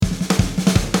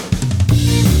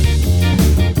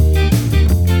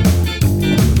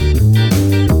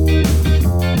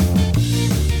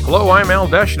I'm Al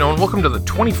Deschanel, and welcome to the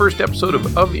 21st episode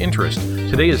of Interest.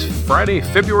 Today is Friday,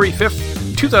 February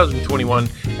 5th, 2021,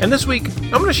 and this week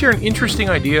I'm going to share an interesting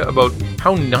idea about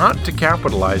how not to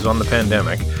capitalize on the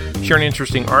pandemic, share an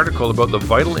interesting article about the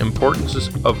vital importances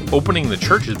of opening the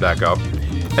churches back up,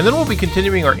 and then we'll be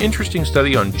continuing our interesting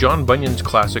study on John Bunyan's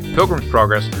classic Pilgrim's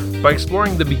Progress by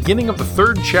exploring the beginning of the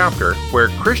third chapter, where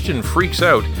Christian freaks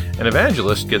out and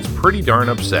Evangelist gets pretty darn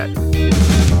upset.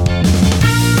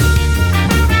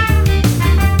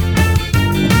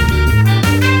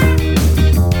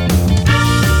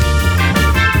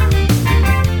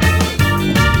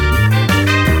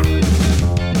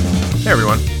 Hey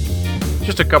everyone,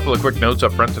 just a couple of quick notes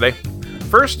up front today.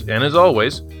 First, and as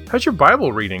always, how's your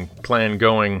Bible reading plan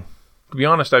going? To be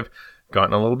honest, I've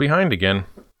gotten a little behind again.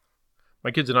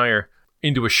 My kids and I are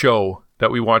into a show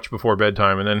that we watch before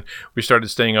bedtime, and then we started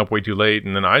staying up way too late,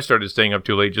 and then I started staying up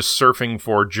too late just surfing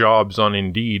for jobs on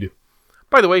Indeed.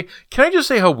 By the way, can I just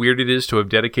say how weird it is to have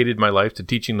dedicated my life to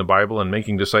teaching the Bible and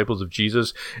making disciples of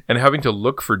Jesus, and having to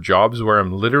look for jobs where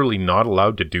I'm literally not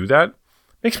allowed to do that?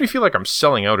 Makes me feel like I'm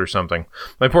selling out or something.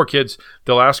 My poor kids,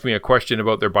 they'll ask me a question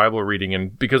about their Bible reading,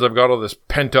 and because I've got all this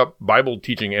pent-up Bible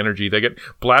teaching energy, they get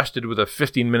blasted with a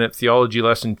 15-minute theology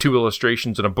lesson, 2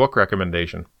 illustrations, and a book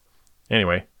recommendation.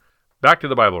 Anyway, back to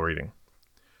the Bible reading.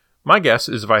 My guess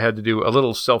is, if I had to do a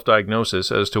little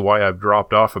self-diagnosis as to why I've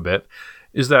dropped off a bit,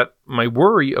 is that my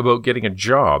worry about getting a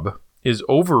job is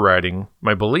overriding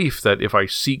my belief that if I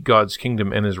seek God's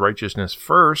kingdom and His righteousness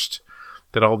first,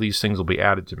 that all these things will be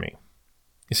added to me.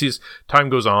 You see, as time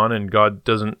goes on and God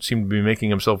doesn't seem to be making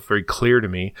himself very clear to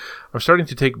me, I'm starting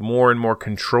to take more and more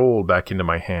control back into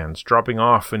my hands, dropping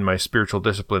off in my spiritual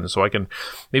discipline so I can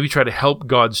maybe try to help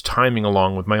God's timing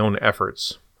along with my own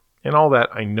efforts. And all that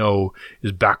I know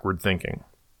is backward thinking.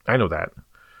 I know that.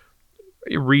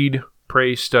 Read,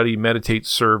 pray, study, meditate,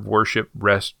 serve, worship,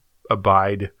 rest,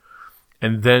 abide,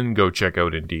 and then go check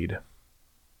out Indeed.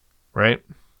 Right?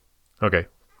 Okay.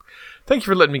 Thank you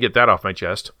for letting me get that off my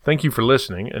chest. Thank you for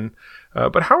listening. And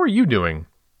but how are you doing?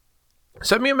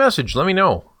 Send me a message. Let me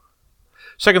know.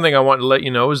 Second thing I want to let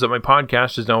you know is that my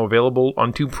podcast is now available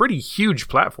on 2 pretty huge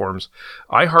platforms,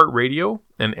 iHeartRadio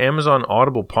and Amazon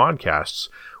Audible Podcasts,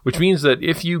 which means that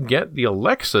if you get the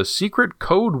Alexa secret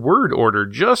code word order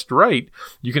just right,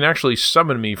 you can actually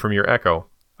summon me from your Echo.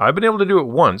 I've been able to do it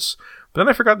once, but then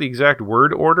I forgot the exact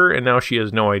word order, and now she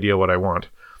has no idea what I want.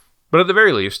 But at the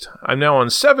very least, I'm now on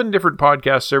 7 different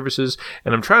podcast services,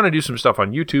 and I'm trying to do some stuff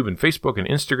on YouTube and Facebook and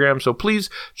Instagram, so please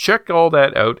check all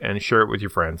that out and share it with your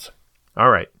friends. All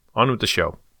right, on with the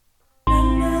show.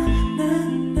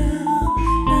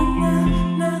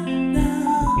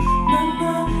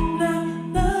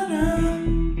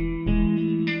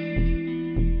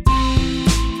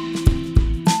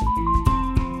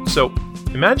 So,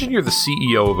 imagine you're the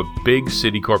CEO of a big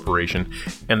city corporation,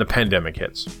 and the pandemic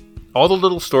hits. All the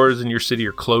little stores in your city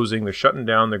are closing, they're shutting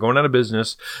down, they're going out of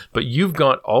business, but you've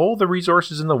got all the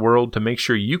resources in the world to make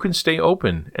sure you can stay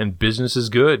open and business is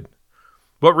good.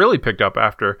 What really picked up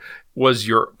after was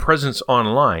your presence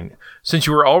online. Since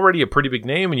you were already a pretty big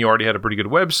name and you already had a pretty good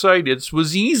website, it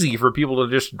was easy for people to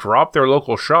just drop their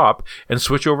local shop and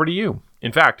switch over to you.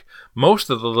 In fact, most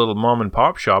of the little mom and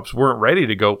pop shops weren't ready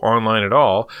to go online at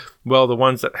all. Well, the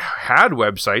ones that had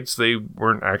websites, they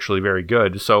weren't actually very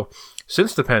good. So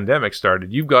since the pandemic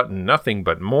started, you've gotten nothing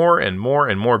but more and more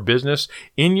and more business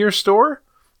in your store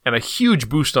and a huge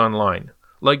boost online,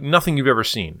 like nothing you've ever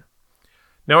seen.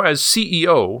 Now, as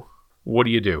CEO, what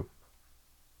do?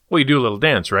 Well, you do a little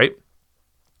dance, right?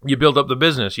 You build up the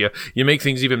business. You make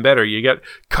things even better. You get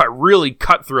really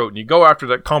cutthroat, and you go after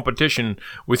that competition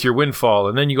with your windfall,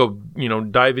 and then you go,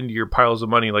 dive into your piles of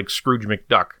money like Scrooge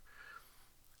McDuck.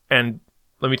 And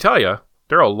let me tell you,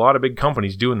 there are a lot of big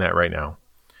companies doing that right now.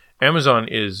 Amazon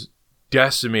is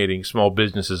decimating small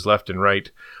businesses left and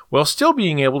right, while still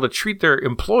being able to treat their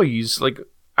employees like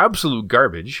absolute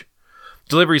garbage.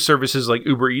 Delivery services like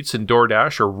Uber Eats and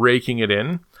DoorDash are raking it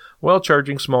in, while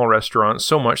charging small restaurants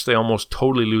so much they almost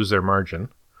totally lose their margin.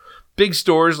 Big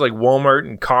stores like Walmart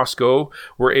and Costco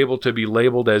were able to be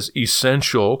labeled as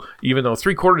essential, even though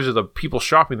 3/4 of the people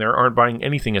shopping there aren't buying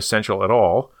anything essential at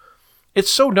all.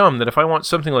 It's so dumb that if I want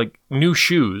something like new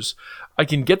shoes, I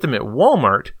can get them at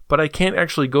Walmart, but I can't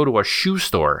actually go to a shoe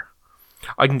store.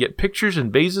 I can get pictures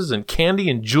and vases and candy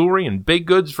and jewelry and baked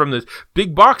goods from this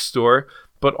big box store,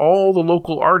 but all the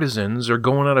local artisans are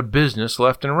going out of business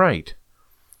left and right.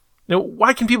 Now,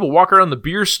 why can people walk around the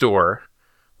beer store,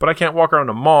 but I can't walk around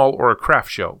a mall or a craft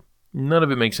show? None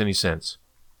of it makes any sense.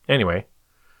 Anyway,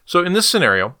 so in this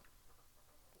scenario,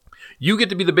 you get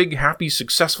to be the big, happy,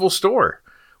 successful store.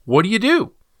 What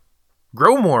do?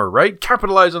 Grow more, right?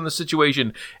 Capitalize on the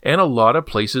situation. And a lot of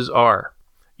places are.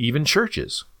 Even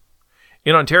churches.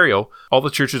 In Ontario, all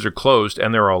the churches are closed,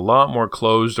 and there are a lot more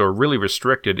closed or really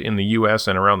restricted in the US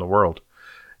and around the world.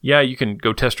 Yeah, you can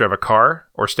go test drive a car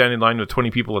or stand in line with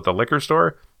 20 people at the liquor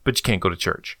store, but you can't go to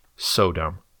church. So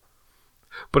dumb.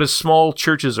 But as small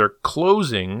churches are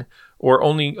closing or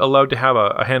only allowed to have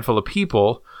a handful of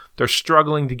people, they're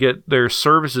struggling to get their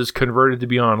services converted to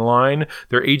be online.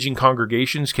 Their aging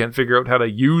congregations can't figure out how to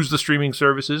use the streaming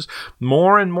services.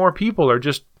 More and more people are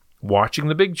just watching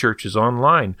the big churches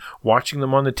online, watching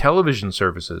them on the television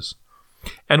services.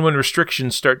 And when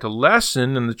restrictions start to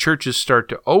lessen and the churches start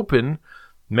to open,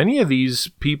 many of these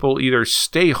people either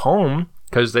stay home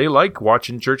because they like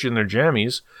watching church in their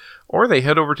jammies, or they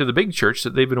head over to the big church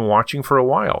that they've been watching for a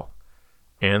while.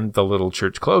 And the little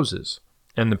church closes.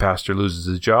 And the pastor loses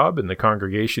his job, and the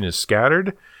congregation is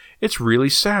scattered. It's really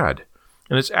sad.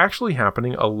 And it's actually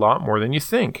happening a lot more than you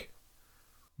think.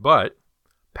 But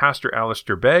Pastor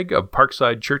Alistair Begg of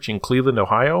Parkside Church in Cleveland,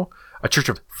 Ohio, a church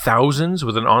of thousands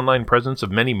with an online presence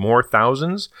of many more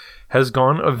thousands, has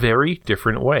gone a very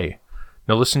different way.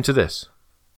 Now listen to this.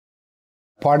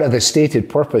 Part of the stated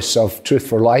purpose of Truth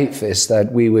for Life is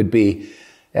that we would be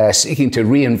seeking to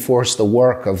reinforce the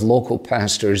work of local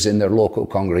pastors in their local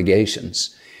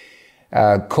congregations.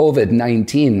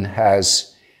 COVID-19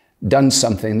 has done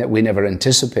something that we never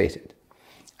anticipated.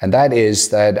 And that is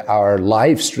that our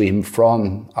live stream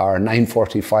from our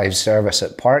 9:45 service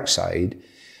at Parkside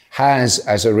has,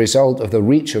 as a result of the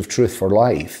reach of Truth for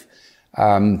Life,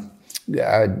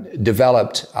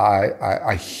 developed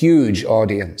a huge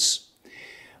audience.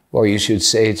 Well, you should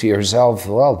say to yourself,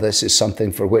 well, this is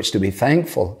something for which to be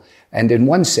thankful. And in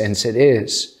one sense, it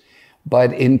is.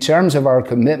 But in terms of our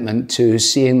commitment to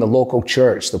seeing the local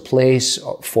church, the place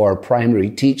for primary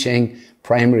teaching,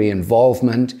 primary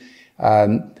involvement,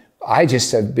 I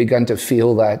just have begun to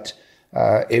feel that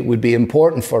it would be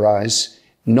important for us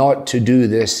not to do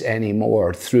this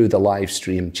anymore through the live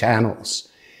stream channels.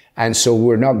 And so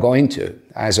we're not going to.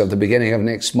 As of the beginning of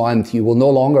next month, you will no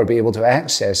longer be able to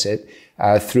access it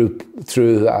through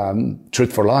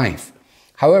Truth for Life.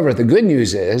 However, the good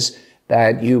news is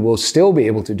that you will still be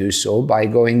able to do so by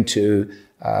going to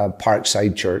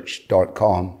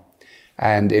parksidechurch.com.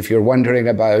 And if you're wondering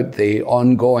about the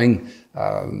ongoing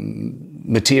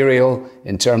material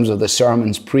in terms of the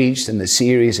sermons preached and the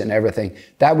series and everything,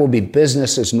 that will be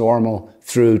business as normal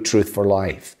through Truth for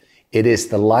Life. It is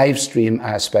the live stream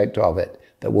aspect of it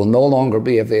that will no longer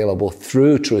be available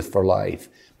through Truth for Life,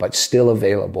 but still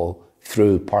available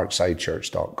through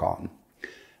parksidechurch.com.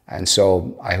 And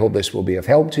so I hope this will be of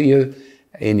help to you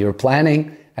in your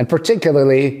planning, and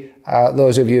particularly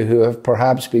those of you who have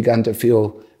perhaps begun to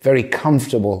feel very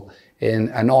comfortable in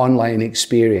an online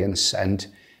experience, and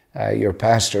your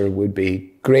pastor would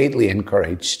be greatly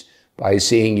encouraged by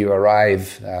seeing you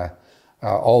arrive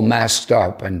all masked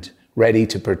up and ready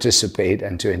to participate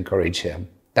and to encourage him.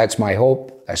 That's my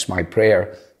hope. That's my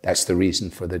prayer. That's the reason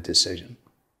for the decision.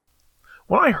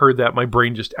 When I heard that, my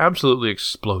brain just absolutely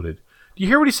exploded. Do you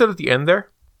hear what he said at the end there?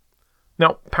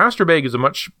 Now, Pastor Begg is a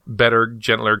much better,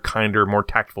 gentler, kinder, more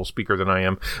tactful speaker than I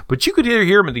am, but you could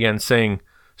hear him at the end saying,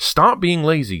 stop being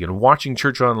lazy and watching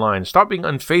church online. Stop being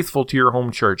unfaithful to your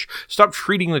home church. Stop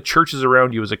treating the churches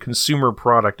around you as a consumer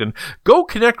product, and go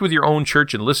connect with your own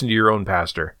church and listen to your own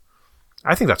pastor.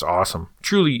 I think that's awesome.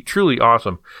 Truly, truly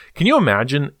awesome. Can you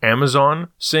imagine Amazon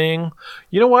saying,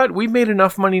 you know what, we've made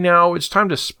enough money now, it's time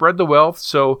to spread the wealth,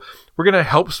 so we're going to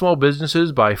help small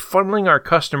businesses by funneling our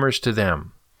customers to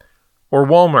them. Or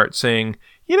Walmart saying,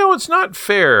 you know, it's not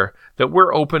fair that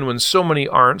we're open when so many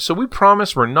aren't, so we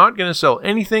promise we're not going to sell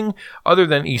anything other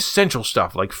than essential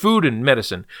stuff like food and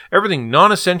medicine. Everything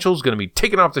non-essential is going to be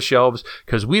taken off the shelves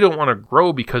because we don't want to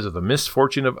grow because of the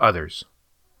misfortune of others.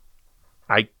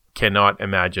 I cannot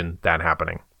imagine that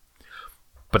happening.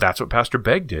 But that's what Pastor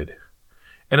Begg did.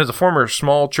 And as a former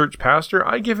small church pastor,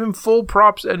 I give him full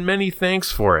props and many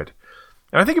thanks for it.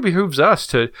 And I think it behooves us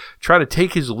to try to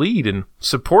take his lead and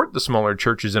support the smaller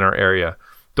churches in our area,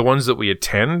 the ones that we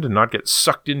attend, and not get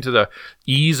sucked into the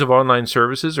ease of online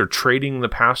services or trading the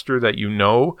pastor that you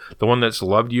know, the one that's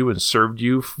loved you and served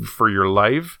you for your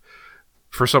life,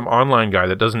 for some online guy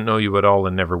that doesn't know you at all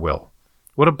and never will.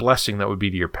 What a blessing that would be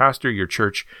to your pastor, your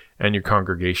church, and your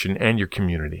congregation, and your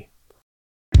community.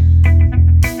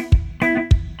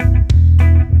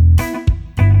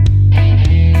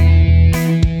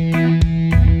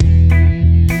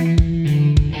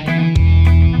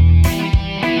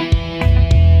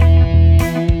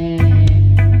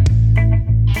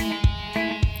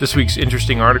 This week's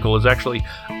interesting article is actually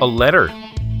a letter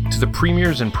to the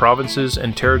premiers in provinces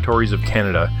and territories of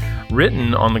Canada,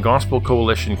 written on the Gospel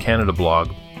Coalition Canada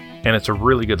blog, and it's a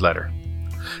really good letter.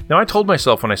 Now, I told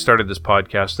myself when I started this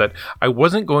podcast that I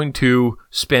wasn't going to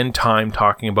spend time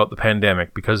talking about the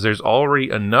pandemic because there's already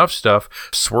enough stuff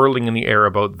swirling in the air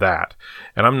about that,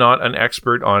 and I'm not an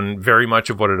expert on very much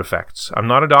of what it affects. I'm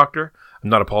not a doctor. I'm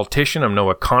not a politician. I'm no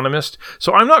economist.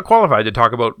 So I'm not qualified to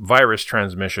talk about virus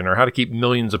transmission or how to keep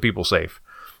millions of people safe.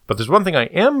 But there's one thing I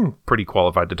am pretty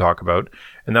qualified to talk about,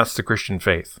 and that's the Christian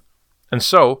faith. And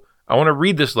so I want to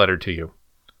read this letter to you.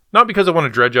 Not because I want to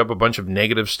dredge up a bunch of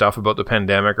negative stuff about the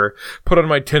pandemic or put on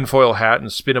my tinfoil hat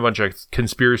and spin a bunch of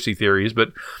conspiracy theories,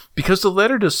 but because the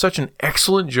letter does such an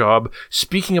excellent job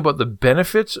speaking about the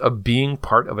benefits of being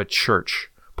part of a church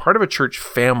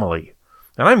family.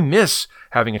 And I miss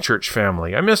having a church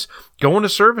family. I miss going to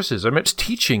services. I miss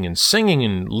teaching and singing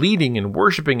and leading and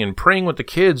worshiping and praying with the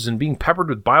kids and being peppered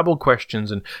with Bible questions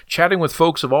and chatting with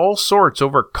folks of all sorts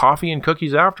over coffee and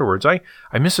cookies afterwards. I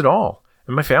miss it all.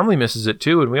 And my family misses it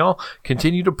too. And we all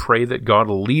continue to pray that God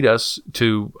will lead us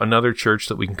to another church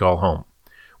that we can call home.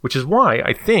 Which is why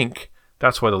I think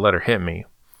that's why the letter hit me.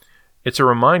 It's a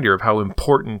reminder of how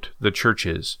important the church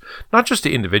is. Not just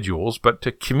to individuals, but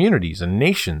to communities and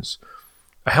nations.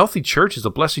 A healthy church is a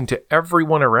blessing to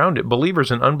everyone around it, believers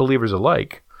and unbelievers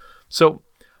alike. So,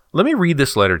 let me read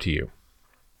this letter to you.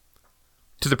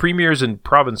 To the premiers in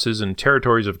provinces and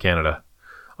territories of Canada.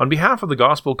 On behalf of the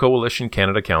Gospel Coalition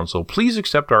Canada Council, please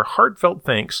accept our heartfelt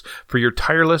thanks for your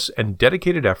tireless and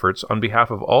dedicated efforts on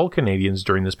behalf of all Canadians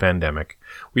during this pandemic.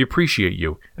 We appreciate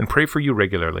you and pray for you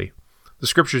regularly. The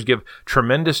Scriptures give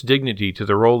tremendous dignity to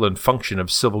the role and function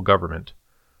of civil government.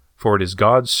 For it is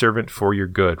God's servant for your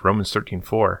good. Romans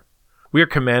 13:4. We are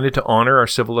commanded to honor our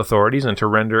civil authorities and to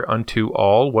render unto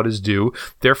all what is due.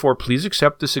 Therefore, please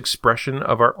accept this expression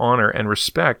of our honor and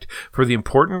respect for the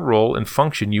important role and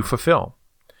function you fulfill.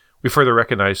 We further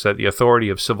recognize that the authority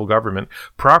of civil government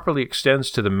properly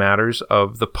extends to the matters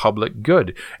of the public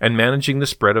good, and managing the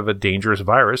spread of a dangerous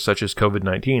virus such as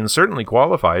COVID-19 certainly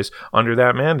qualifies under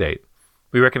that mandate.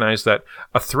 We recognize that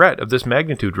a threat of this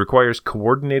magnitude requires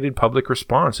coordinated public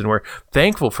response, and we're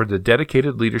thankful for the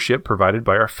dedicated leadership provided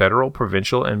by our federal,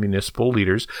 provincial, and municipal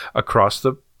leaders across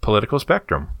the political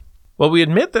spectrum. While we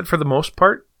admit that for the most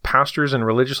part, pastors and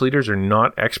religious leaders are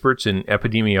not experts in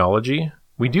epidemiology,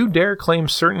 we do dare claim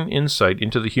certain insight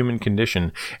into the human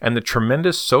condition and the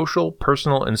tremendous social,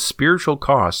 personal, and spiritual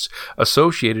costs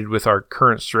associated with our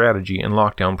current strategy and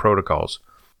lockdown protocols.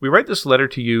 We write this letter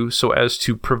to you so as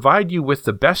to provide you with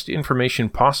the best information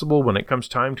possible when it comes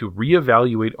time to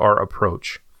reevaluate our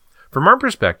approach. From our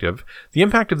perspective, the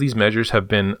impact of these measures have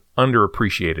been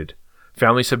underappreciated.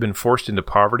 Families have been forced into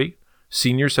poverty,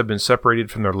 seniors have been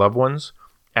separated from their loved ones,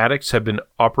 addicts have been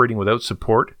operating without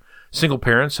support, single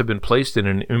parents have been placed in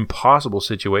an impossible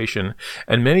situation,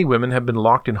 and many women have been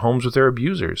locked in homes with their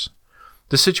abusers.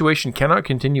 This situation cannot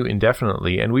continue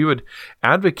indefinitely, and we would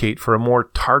advocate for a more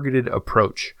targeted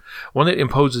approach, one that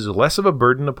imposes less of a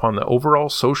burden upon the overall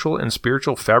social and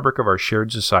spiritual fabric of our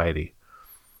shared society.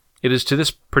 It is to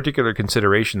this particular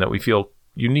consideration that we feel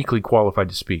uniquely qualified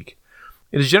to speak.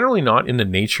 It is generally not in the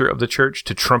nature of the church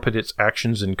to trumpet its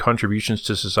actions and contributions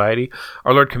to society.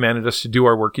 Our Lord commanded us to do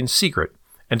our work in secret,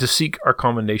 and to seek our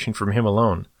commendation from Him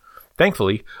alone.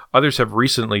 Thankfully, others have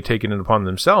recently taken it upon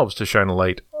themselves to shine a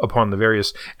light upon the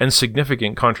various and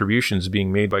significant contributions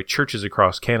being made by churches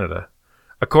across Canada.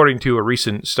 According to a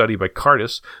recent study by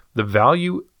Cardis, the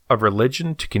value of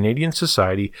religion to Canadian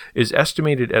society is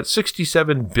estimated at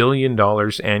 $67 billion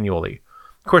annually.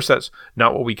 Of course, that's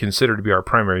not what we consider to be our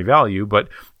primary value, but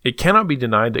it cannot be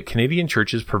denied that Canadian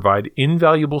churches provide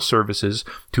invaluable services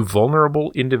to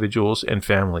vulnerable individuals and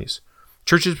families.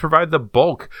 Churches provide the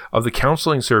bulk of the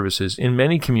counseling services in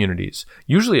many communities,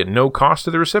 usually at no cost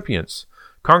to the recipients.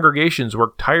 Congregations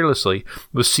work tirelessly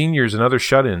with seniors and other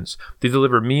shut-ins. They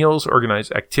deliver meals,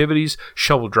 organize activities,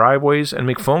 shovel driveways, and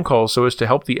make phone calls so as to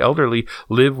help the elderly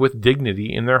live with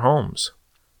dignity in their homes.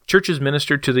 Churches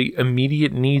minister to the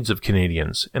immediate needs of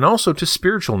Canadians and also to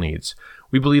spiritual needs.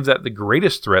 We believe that the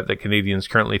greatest threat that Canadians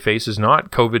currently face is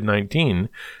not COVID-19,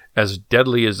 as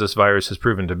deadly as this virus has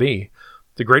proven to be.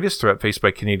 The greatest threat faced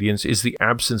by Canadians is the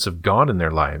absence of God in their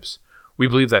lives. We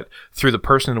believe that through the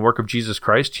person and work of Jesus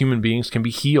Christ, human beings can be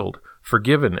healed,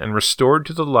 forgiven, and restored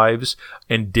to the lives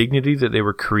and dignity that they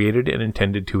were created and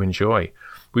intended to enjoy.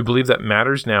 We believe that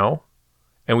matters now,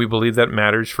 and we believe that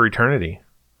matters for eternity.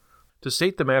 To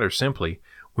state the matter simply,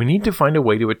 we need to find a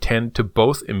way to attend to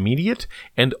both immediate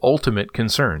and ultimate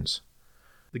concerns.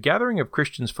 The gathering of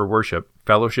Christians for worship,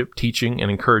 fellowship, teaching, and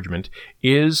encouragement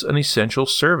is an essential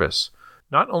service,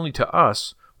 not only to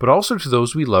us, but also to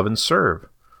those we love and serve.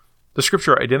 The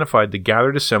scripture identified the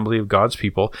gathered assembly of God's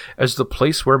people as the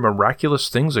place where miraculous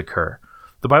things occur.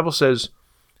 The Bible says,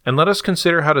 "And let us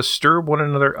consider how to stir one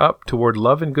another up toward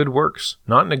love and good works,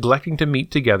 not neglecting to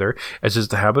meet together, as is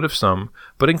the habit of some,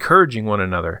 but encouraging one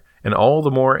another, and all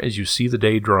the more as you see the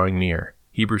day drawing near."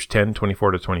 Hebrews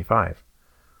 10:24-25.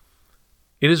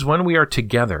 It is when we are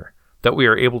together that we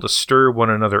are able to stir one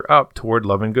another up toward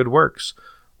love and good works,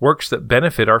 works that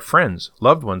benefit our friends,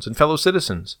 loved ones, and fellow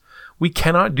citizens. We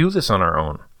cannot do this on our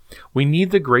own. We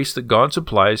need the grace that God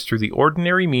supplies through the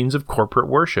ordinary means of corporate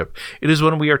worship. It is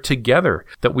when we are together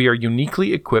that we are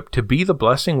uniquely equipped to be the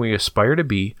blessing we aspire to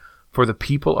be for the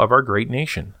people of our great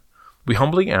nation. We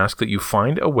humbly ask that you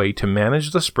find a way to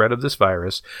manage the spread of this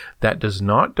virus that does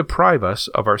not deprive us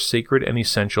of our sacred and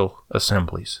essential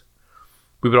assemblies.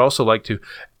 We would also like to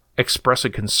express a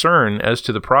concern as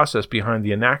to the process behind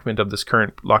the enactment of this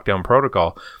current lockdown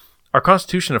protocol. Our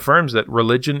Constitution affirms that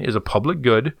religion is a public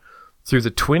good through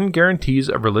the twin guarantees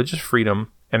of religious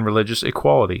freedom and religious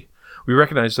equality. We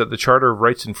recognize that the Charter of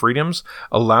Rights and Freedoms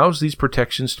allows these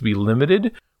protections to be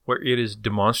limited where it is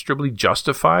demonstrably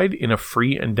justified in a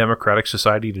free and democratic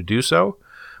society to do so,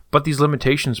 but these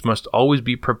limitations must always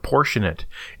be proportionate.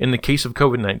 In the case of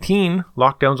COVID-19,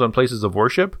 lockdowns on places of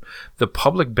worship, the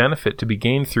public benefit to be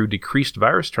gained through decreased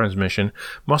virus transmission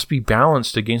must be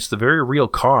balanced against the very real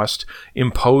cost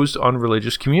imposed on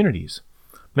religious communities.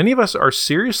 Many of us are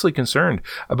seriously concerned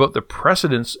about the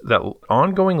precedents that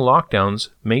ongoing lockdowns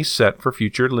may set for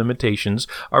future limitations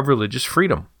of religious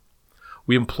freedom.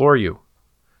 We implore you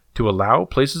to allow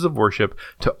places of worship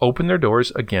to open their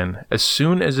doors again as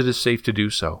soon as it is safe to do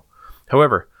so.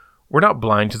 However, we're not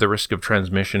blind to the risk of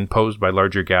transmission posed by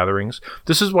larger gatherings.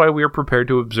 This is why we are prepared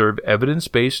to observe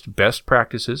evidence-based best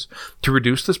practices to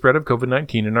reduce the spread of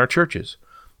COVID-19 in our churches.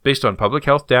 Based on public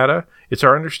health data, it's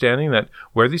our understanding that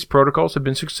where these protocols have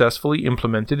been successfully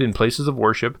implemented in places of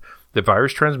worship, the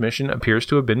virus transmission appears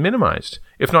to have been minimized,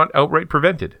 if not outright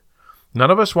prevented.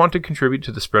 None of us want to contribute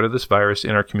to the spread of this virus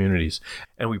in our communities,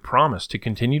 and we promise to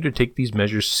continue to take these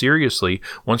measures seriously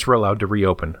once we're allowed to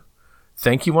reopen.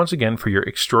 Thank you once again for your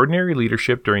extraordinary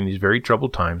leadership during these very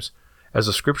troubled times. As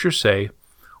the scriptures say,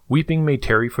 "Weeping may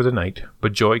tarry for the night,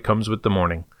 but joy comes with the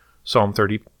morning." Psalm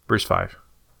 30, verse 5.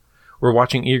 We're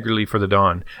watching eagerly for the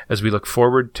dawn as we look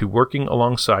forward to working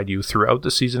alongside you throughout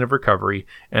the season of recovery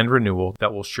and renewal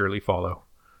that will surely follow.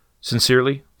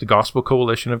 Sincerely, the Gospel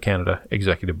Coalition of Canada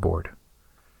Executive Board.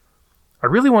 I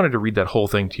really wanted to read that whole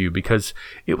thing to you because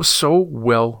it was so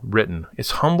well written.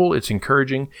 It's humble, it's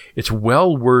encouraging, it's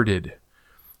well worded.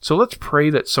 So let's pray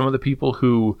that some of the people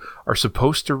who are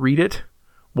supposed to read it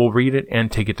will read it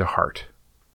and take it to heart.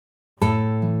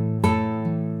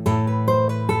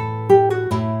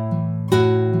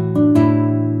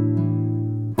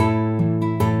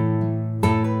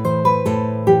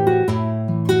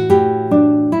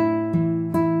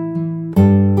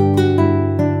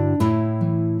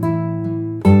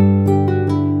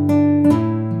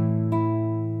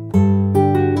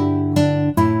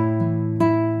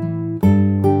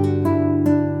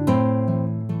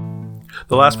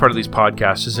 The last part of these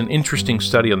podcasts is an interesting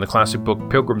study on the classic book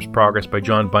Pilgrim's Progress by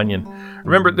John Bunyan.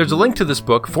 Remember, there's a link to this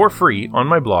book for free on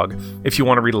my blog if you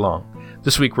want to read along.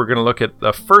 This week we're going to look at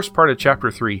the first part of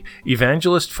Chapter 3,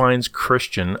 Evangelist finds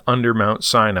Christian under Mount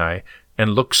Sinai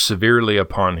and looks severely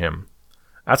upon him.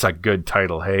 That's a good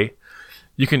title, hey?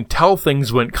 You can tell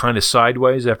things went kind of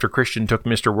sideways after Christian took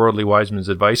Mr. Worldly Wiseman's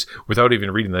advice without even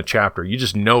reading the chapter. You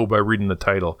just know by reading the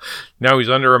title. Now he's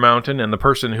under a mountain, and the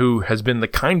person who has been the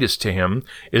kindest to him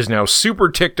is now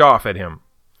super ticked off at him.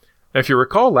 Now, if you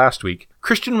recall last week,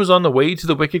 Christian was on the way to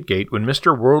the wicket gate when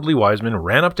Mr. Worldly Wiseman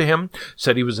ran up to him,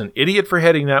 said he was an idiot for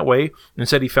heading that way, and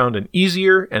said he found an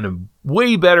easier and a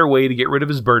way better way to get rid of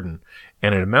his burden,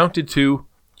 and it amounted to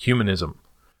humanism.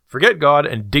 Forget God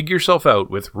and dig yourself out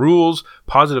with rules,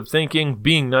 positive thinking,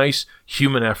 being nice,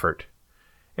 human effort.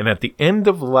 And at the end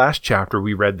of the last chapter,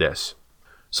 we read this.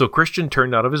 So Christian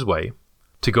turned out of his way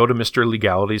to go to Mr.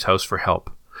 Legality's house for help.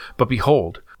 But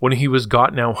behold, when he was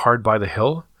got now hard by the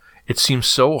hill, it seemed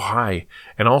so high,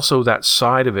 and also that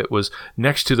side of it was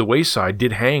next to the wayside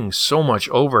did hang so much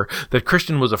over, that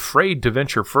Christian was afraid to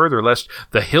venture further, lest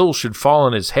the hill should fall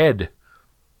on his head.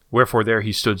 Wherefore there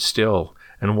he stood still,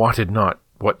 and wotted not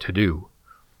what to do.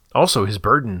 Also his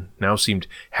burden now seemed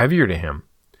heavier to him.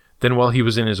 Then while he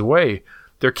was in his way,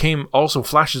 there came also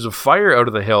flashes of fire out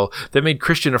of the hill that made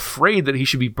Christian afraid that he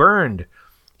should be burned.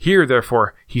 Here,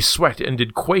 therefore, he sweat and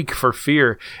did quake for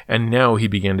fear, and now he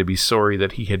began to be sorry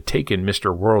that he had taken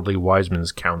Mr. Worldly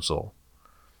Wiseman's counsel.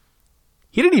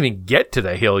 He didn't even get to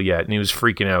the hill yet, and he was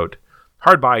freaking out.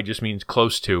 Hard by just means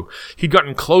close to. He'd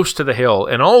gotten close to the hill,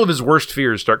 and all of his worst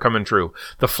fears start coming true.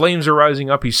 The flames are rising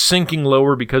up. He's sinking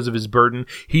lower because of his burden.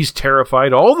 He's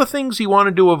terrified. All the things he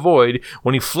wanted to avoid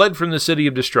when he fled from the city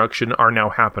of destruction are now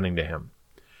happening to him.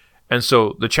 And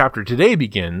so the chapter today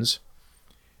begins,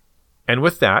 and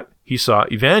with that, he saw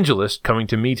Evangelist coming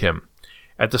to meet him,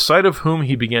 at the sight of whom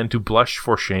he began to blush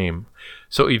for shame.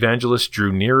 So Evangelist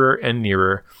drew nearer and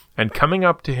nearer, and coming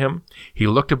up to him, he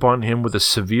looked upon him with a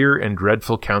severe and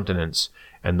dreadful countenance,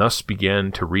 and thus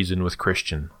began to reason with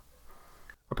Christian.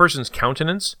 A person's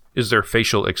countenance is their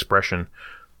facial expression.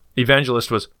 Evangelist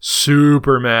was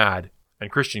super mad,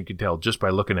 and Christian could tell just by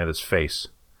looking at his face.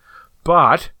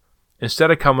 But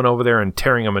instead of coming over there and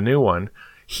tearing him a new one,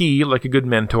 he, like a good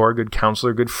mentor, good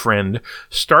counselor, good friend,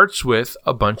 starts with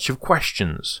a bunch of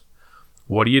questions.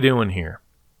 What are you doing here?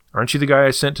 Aren't you the guy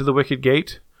I sent to the wicket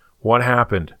gate? What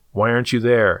happened? Why aren't you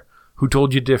there? Who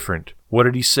told you different? What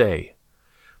did he say?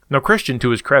 Now Christian, to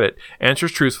his credit,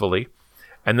 answers truthfully,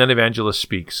 and then Evangelist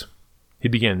speaks. He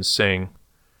begins saying,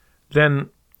 "Then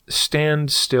stand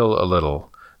still a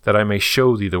little, that I may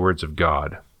show thee the words of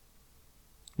God."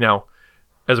 Now,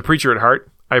 as a preacher at heart,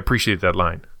 I appreciate that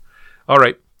line. All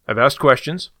right, I've asked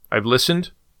questions, I've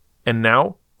listened, and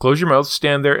now close your mouth,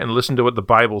 stand there, and listen to what the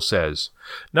Bible says.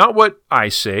 Not what I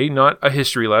say, not a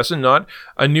history lesson, not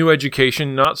a new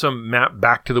education, not some map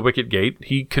back to the wicket gate.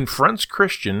 He confronts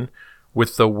Christian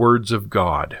with the words of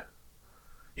God.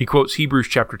 He quotes Hebrews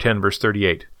chapter 10, verse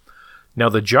 38. "Now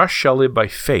the just shall live by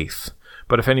faith,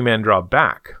 but if any man draw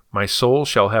back, my soul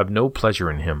shall have no pleasure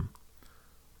in him."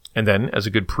 And then, as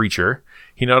a good preacher,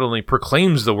 he not only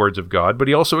proclaims the words of God, but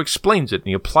he also explains it and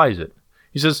he applies it.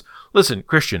 He says, "Listen,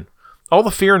 Christian, all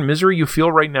the fear and misery you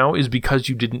feel right now is because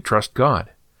you didn't trust God.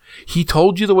 He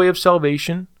told you the way of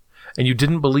salvation, and you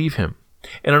didn't believe him,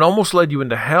 and it almost led you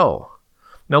into hell.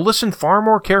 Now listen far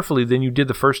more carefully than you did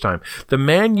the first time. The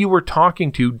man you were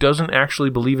talking to doesn't actually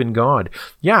believe in God.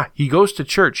 Yeah, he goes to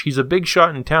church. He's a big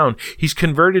shot in town. He's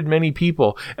converted many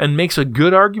people and makes a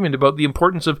good argument about the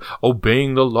importance of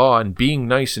obeying the law and being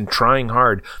nice and trying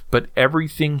hard. But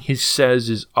everything he says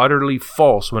is utterly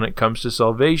false when it comes to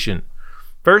salvation.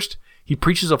 First, he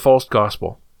preaches a false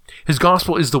gospel. His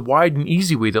gospel is the wide and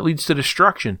easy way that leads to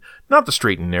destruction, not the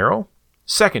straight and narrow.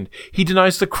 Second, he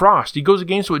denies the cross. He goes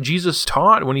against what Jesus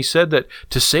taught when he said that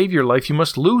to save your life, you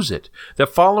must lose it, that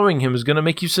following him is going to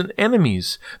make you some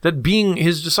enemies, that being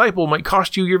his disciple might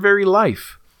cost you your very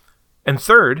life. And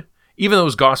third, even though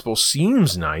his gospel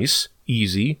seems nice,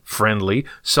 easy, friendly,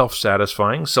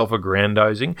 self-satisfying,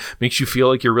 self-aggrandizing, makes you feel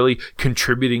like you're really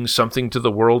contributing something to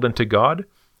the world and to God,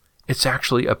 it's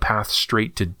actually a path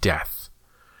straight to death.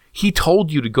 He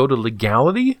told you to go to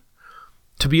legality,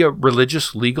 to be a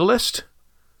religious legalist,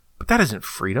 but that isn't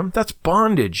freedom. That's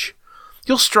bondage.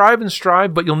 You'll strive and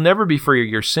strive, but you'll never be free of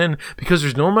your sin because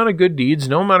there's no amount of good deeds,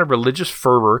 no amount of religious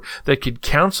fervor that could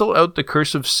cancel out the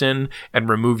curse of sin and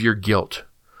remove your guilt.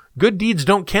 Good deeds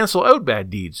don't cancel out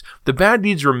bad deeds. The bad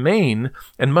deeds remain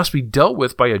and must be dealt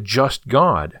with by a just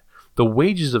God. The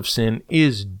wages of sin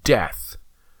is death.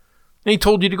 And he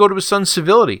told you to go to his son's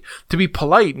civility, to be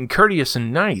polite and courteous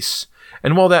and nice.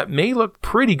 And while that may look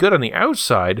pretty good on the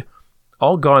outside,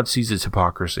 all God sees is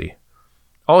hypocrisy.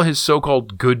 All his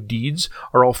so-called good deeds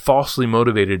are all falsely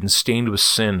motivated and stained with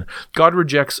sin. God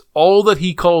rejects all that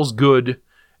he calls good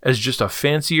as just a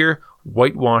fancier,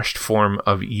 whitewashed form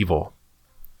of evil.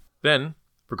 Then,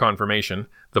 for confirmation,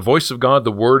 the voice of God,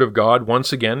 the word of God,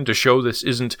 once again, to show this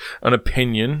isn't an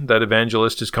opinion that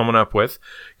Evangelist is coming up with,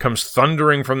 comes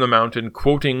thundering from the mountain,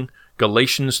 quoting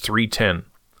Galatians 3:10.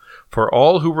 "For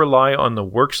all who rely on the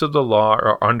works of the law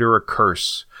are under a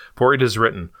curse. For it is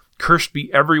written, Cursed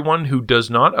be everyone who does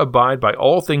not abide by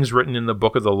all things written in the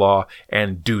book of the law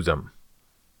and do them."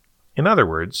 In other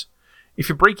words, if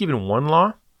you break even one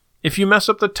law, if you mess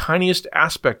up the tiniest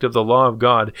aspect of the law of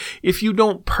God, if you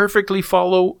don't perfectly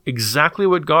follow exactly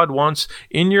what God wants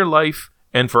in your life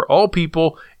and for all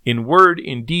people, in word,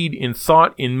 in deed, in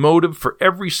thought, in motive, for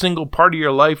every single part of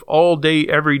your life, all day,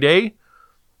 every day,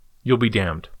 you'll be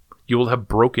damned. You will have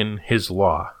broken his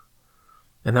law.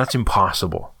 And that's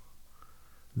impossible.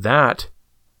 That,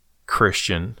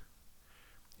 Christian,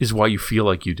 is why you feel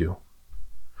like you do.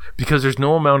 Because there's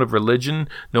no amount of religion,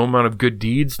 no amount of good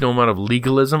deeds, no amount of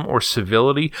legalism or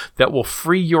civility that will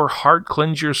free your heart,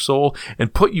 cleanse your soul,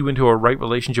 and put you into a right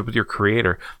relationship with your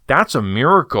Creator. That's a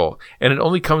miracle, and it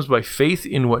only comes by faith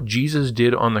in what Jesus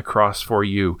did on the cross for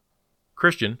you.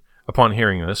 Christian, upon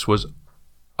hearing this, was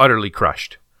utterly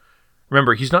crushed.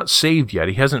 Remember, he's not saved yet.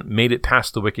 He hasn't made it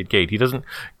past the wicket gate. He doesn't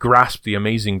grasp the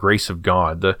amazing grace of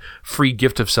God, the free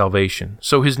gift of salvation.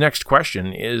 So his next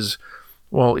question is,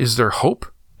 well, is there hope?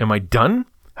 Am I done?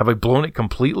 Have I blown it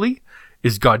completely?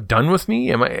 Is God done with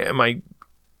me?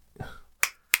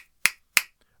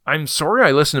 I'm sorry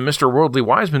I listened to Mr. Worldly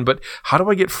Wiseman, but how do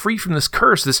I get free from this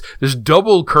curse, this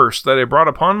double curse that I brought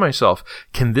upon myself?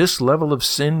 Can this level of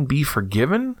sin be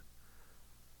forgiven?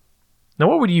 Now,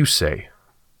 what would you say?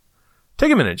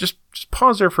 Take a minute, just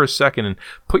pause there for a second and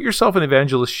put yourself in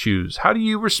Evangelist's shoes. How do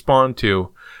you respond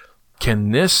to,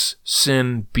 can this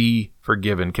sin be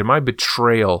forgiven? Can my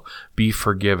betrayal be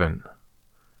forgiven?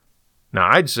 Now,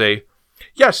 I'd say,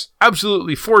 yes,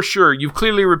 absolutely, for sure. You've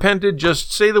clearly repented.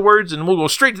 Just say the words and we'll go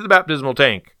straight to the baptismal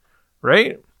tank,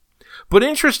 right? But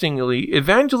interestingly,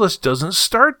 Evangelist doesn't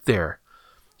start there.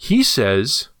 He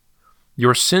says,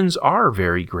 your sins are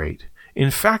very great.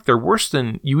 In fact, they're worse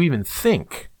than you even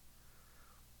think.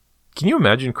 Can you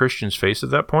imagine Christian's face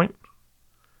at that point?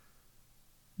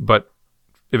 But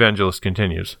Evangelist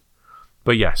continues,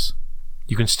 but yes,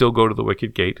 you can still go to the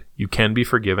wicket gate. You can be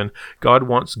forgiven. God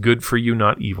wants good for you,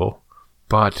 not evil.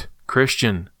 But,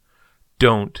 Christian,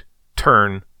 don't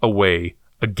turn away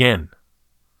again.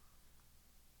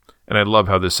 And I love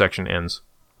how this section ends.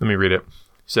 Let me read it. It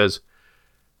says,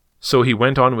 so he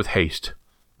went on with haste.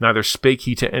 Neither spake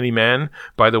he to any man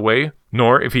by the way,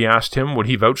 nor if he asked him, would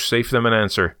he vouchsafe them an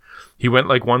answer. He went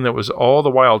like one that was all the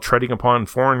while treading upon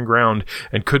foreign ground,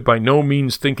 and could by no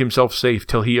means think himself safe,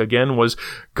 till he again was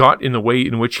got in the way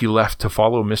in which he left to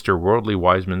follow Mr. Worldly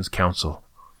Wiseman's counsel.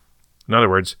 In other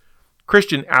words,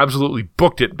 Christian absolutely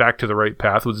booked it back to the right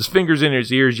path, with his fingers in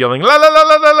his ears yelling, la la la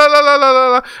la la la la la la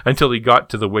la, until he got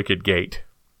to the wicket gate.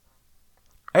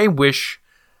 I wish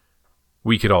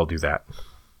we could all do that.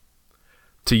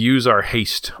 To use our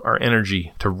haste, our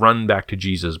energy, to run back to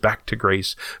Jesus, back to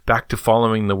grace, back to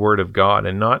following the Word of God,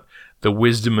 and not the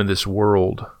wisdom of this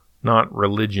world, not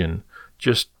religion,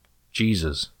 just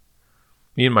Jesus.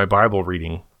 Me and my Bible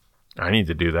reading, I need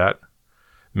to do that.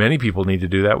 Many people need to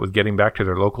do that with getting back to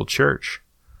their local church.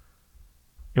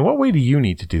 In what way do you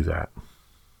need to do that?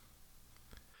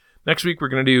 Next week, we're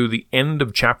going to do the end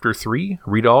of chapter 3,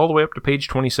 read all the way up to page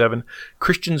 27,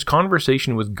 Christian's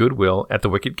conversation with goodwill at the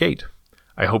wicket gate.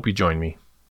 I hope you join me.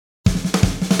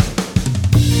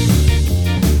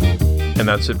 And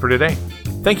that's it for today.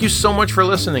 Thank you so much for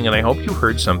listening, and I hope you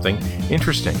heard something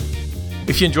interesting.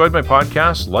 If you enjoyed my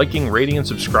podcast, liking, rating, and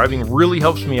subscribing really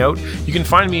helps me out. You can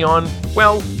find me on,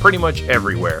 well, pretty much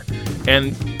everywhere.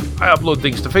 And I upload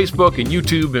things to Facebook and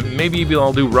YouTube, and maybe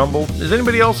I'll do Rumble. Is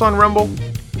anybody else on Rumble?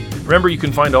 Remember, you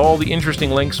can find all the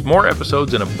interesting links, more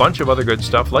episodes, and a bunch of other good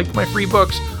stuff, like my free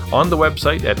books, on the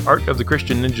website at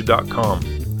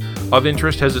artofthechristianninja.com. Of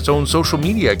Interest has its own social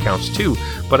media accounts too,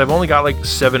 but I've only got like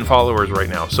 7 followers right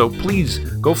now, so please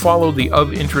go follow the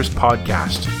Of Interest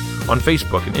podcast on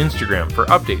Facebook and Instagram for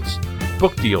updates,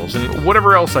 book deals, and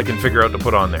whatever else I can figure out to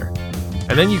put on there.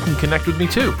 And then you can connect with me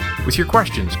too, with your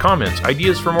questions, comments,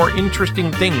 ideas for more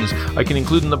interesting things I can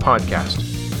include in the podcast.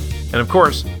 And of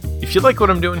course, if you like what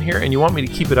I'm doing here and you want me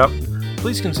to keep it up,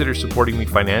 please consider supporting me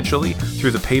financially through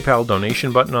the PayPal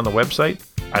donation button on the website.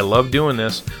 I love doing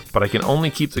this, but I can only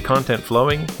keep the content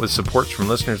flowing with supports from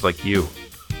listeners like you.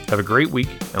 Have a great week,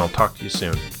 and I'll talk to you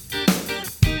soon.